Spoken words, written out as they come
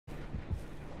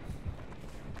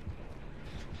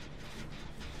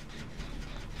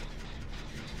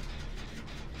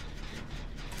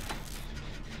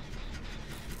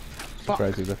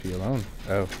surprised he left you alone.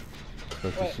 Oh,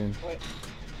 so too soon. Wait.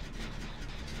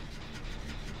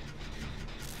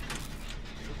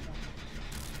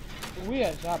 Oui,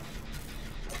 j'app.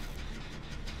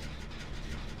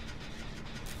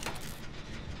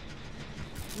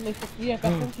 Mais il y a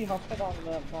personne qui rentrait dans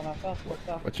la face pour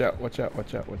ça. Watch out, watch out,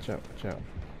 watch out, watch out, watch out.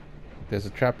 There's a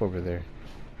trap over there.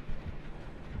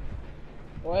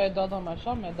 Ouais, dans ma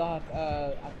chambre, mais à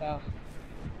terre.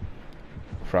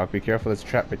 Frog, be careful, there's a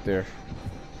trap right there.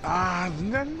 Ah,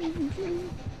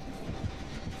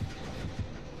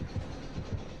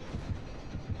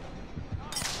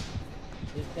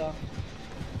 C'est ça.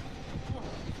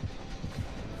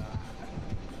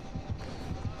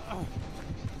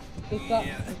 C'est ça.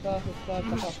 T'as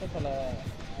passé sur la...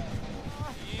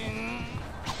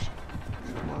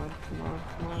 Come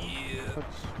on.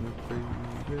 Touch me, baby.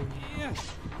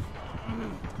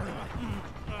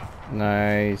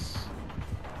 Nice.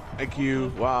 Thank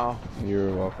you. Wow.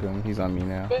 You're welcome. He's on me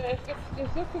now. Est-ce que c'est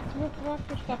ça que tu veux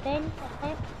que je t'appelle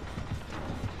après?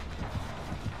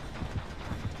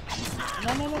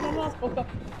 Non, c'est pour ça.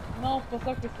 Non, c'est pour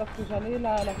ça que c'est parce que j'allais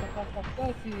la faire comme ça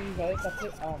et puis j'allais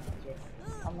t'appeler. Oh mon dieu.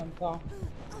 En même temps.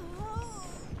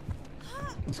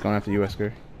 It's going after you,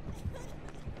 Wesker.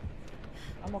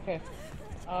 I'm okay.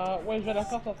 Ouais, je vais la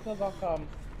faire sortir dans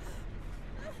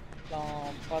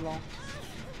pas long.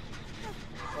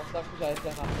 C'est pour ça que j'allais te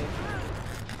rappeler.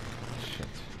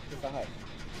 Shit. C'est pareil.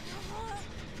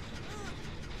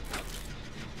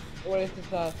 Ouais, c'est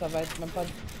ça, ça va être même pas...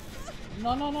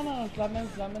 Non, je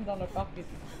l'amène dans le parc et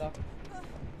tout ça.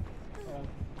 Ouais.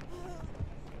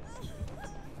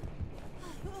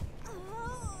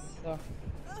 Ça.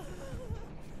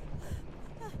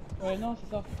 Ouais, non, c'est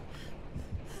ça.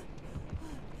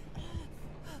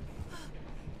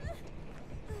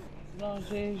 Non,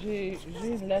 j'ai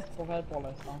une lettre pour elle pour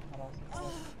l'instant.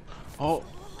 Oh.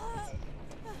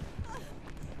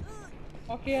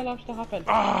 Ok, alors je te rappelle.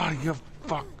 Ah, you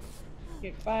fuck.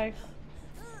 Ok, bye.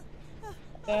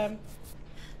 Bye.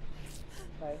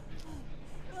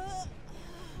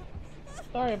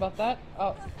 Sorry about that.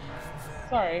 Oh,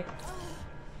 sorry.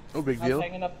 No big I was deal.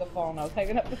 hanging up the phone. Oh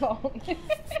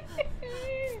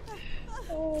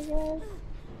god.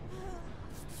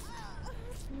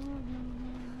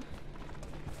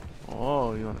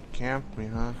 Oh, you wanna camp me,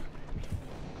 huh?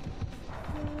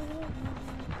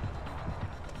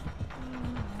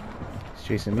 He's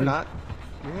chasing me. Or not?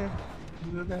 Yeah.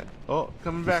 Look at that. Oh,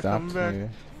 coming back, coming back. Yeah.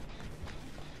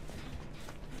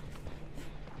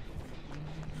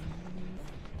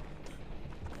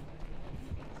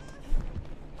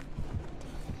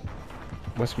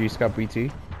 Wesker, you got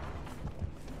BT?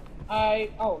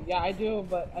 Oh yeah, I do,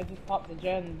 but I just popped the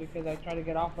gen because I tried to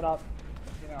get off without,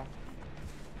 you know.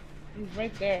 He's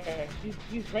right there.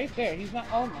 He's right there. He's not.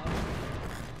 Oh no.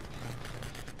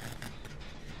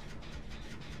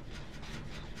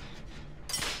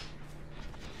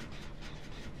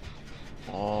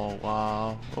 Oh,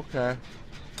 wow. Okay.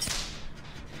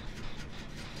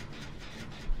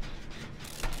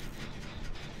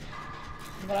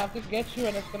 I'm gonna have to get you,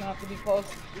 and it's gonna have to be close.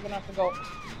 You're gonna have to go.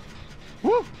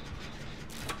 Woo!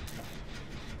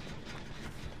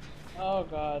 Oh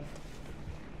god.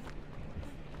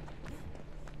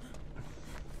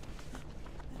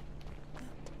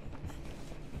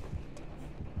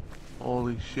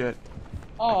 Holy shit.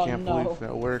 Oh I can't no. believe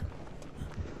that worked.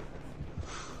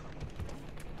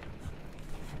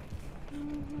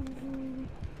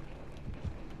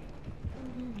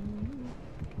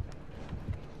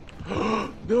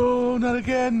 No, not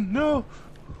again. No.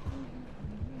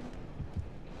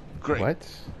 Great. What?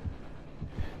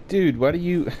 Dude, why do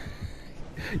you...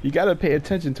 You gotta pay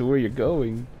attention to where you're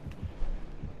going.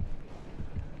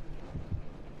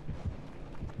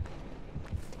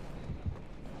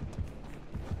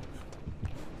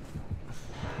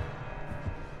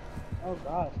 Oh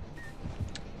god.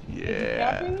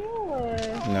 Yeah. Is he you or?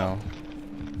 No.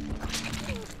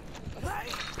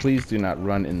 Please do not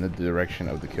run in the direction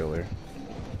of the killer.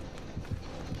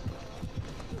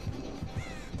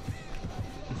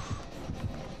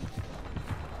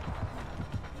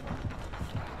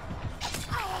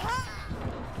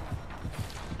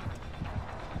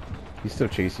 He's still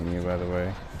chasing you, by the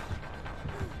way.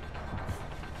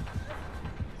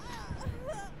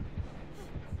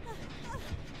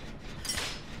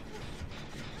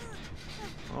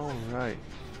 All right.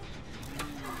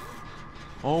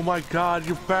 Oh my god,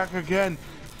 you're back again.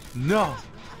 No.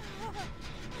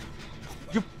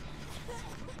 You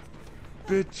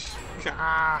bitch.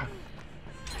 Ah.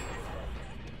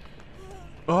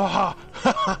 Oh,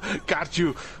 got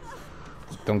you.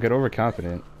 Don't get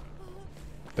overconfident.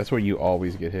 That's where you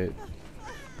always get hit.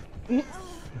 I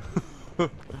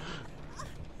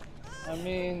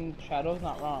mean, Shadow's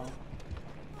not wrong.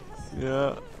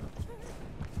 Yeah.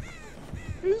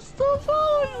 He's still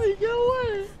following me. Get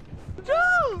away.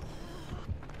 No.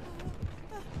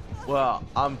 Well,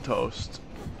 I'm toast.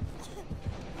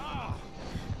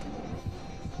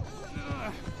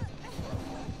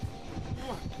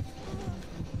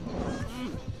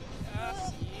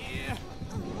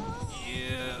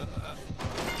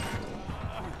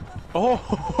 Oh,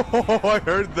 I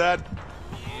heard that.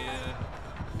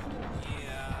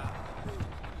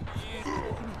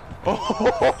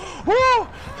 Oh,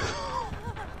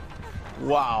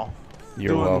 wow.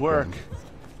 You're Doing welcome. work.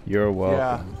 You're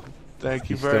welcome. Yeah. Thank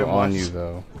you He's very still much. on you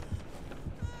though.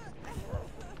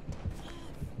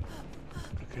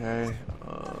 Okay.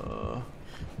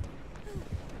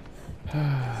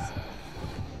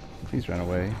 Please run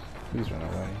away. Please run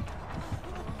away.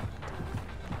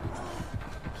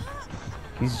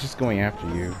 He's just going after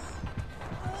you.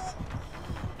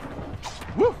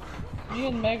 Woo! Me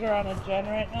and Meg are on a gen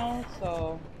right now,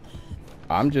 so...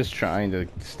 I'm just trying to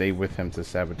stay with him to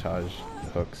sabotage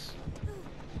hooks.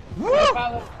 Woo!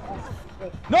 Oh,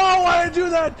 good. No, why did I do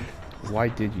that? Why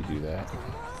did you do that?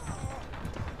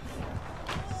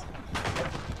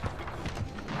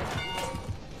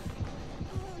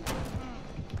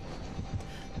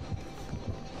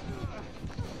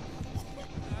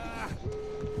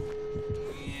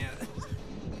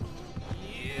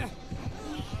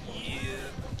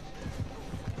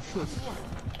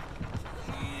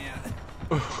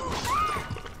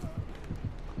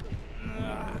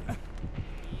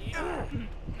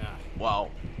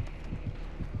 Wow.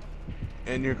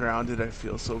 And you're grounded, I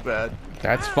feel so bad.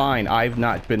 That's fine. I've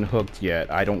not been hooked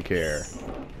yet. I don't care.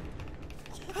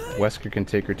 Wesker can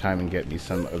take her time and get me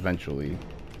some eventually.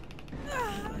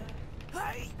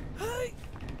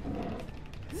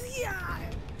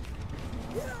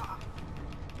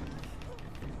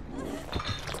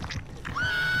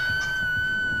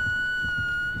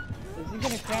 Is he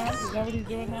gonna count? Is that what he's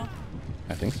doing now?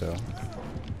 I think so.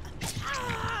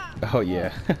 Oh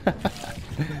yeah.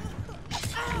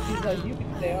 He's like, you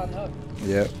can stay on hook.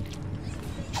 Yep.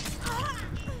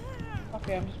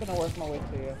 Okay, I'm just gonna work my way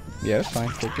to you. Yeah, that's fine.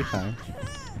 Take your time.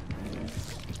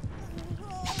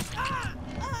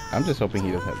 I'm just hoping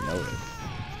he doesn't know it.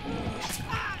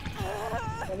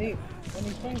 When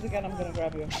he swings again, I'm gonna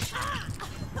grab you.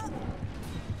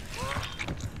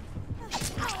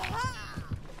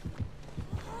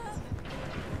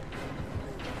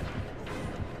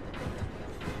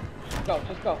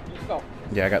 Just go.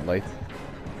 Yeah, I got light.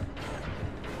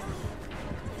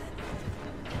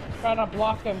 Try to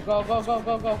block him. Go.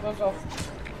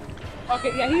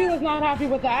 Okay, yeah, he was not happy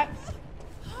with that.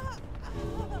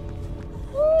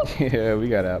 Woo! Yeah, we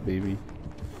got out, baby.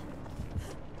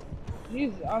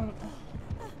 He's Probably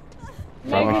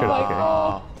Meg is should-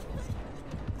 like,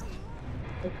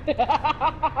 okay.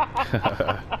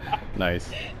 oh. Nice.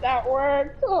 That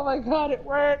worked. Oh my god, it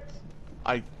worked.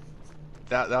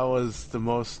 That was the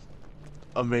most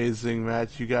amazing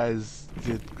match. You guys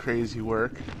did crazy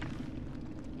work.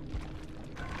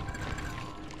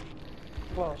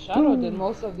 Well, Shadow did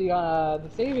most of the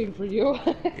saving for you.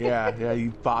 Yeah,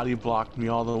 you body blocked me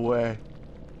all the way.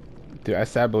 Dude, I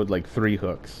saboed like 3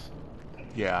 hooks.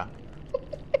 Yeah.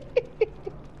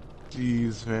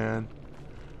 Jeez, man.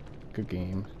 Good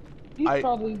game. He's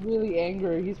probably really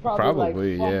angry. He's probably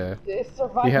Probably, like, yeah. This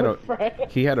survivor friend.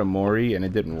 He had a Mori and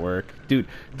it didn't work. Dude,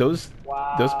 those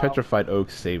Wow. petrified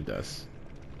oaks saved us.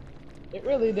 It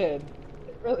really did.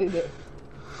 It really did.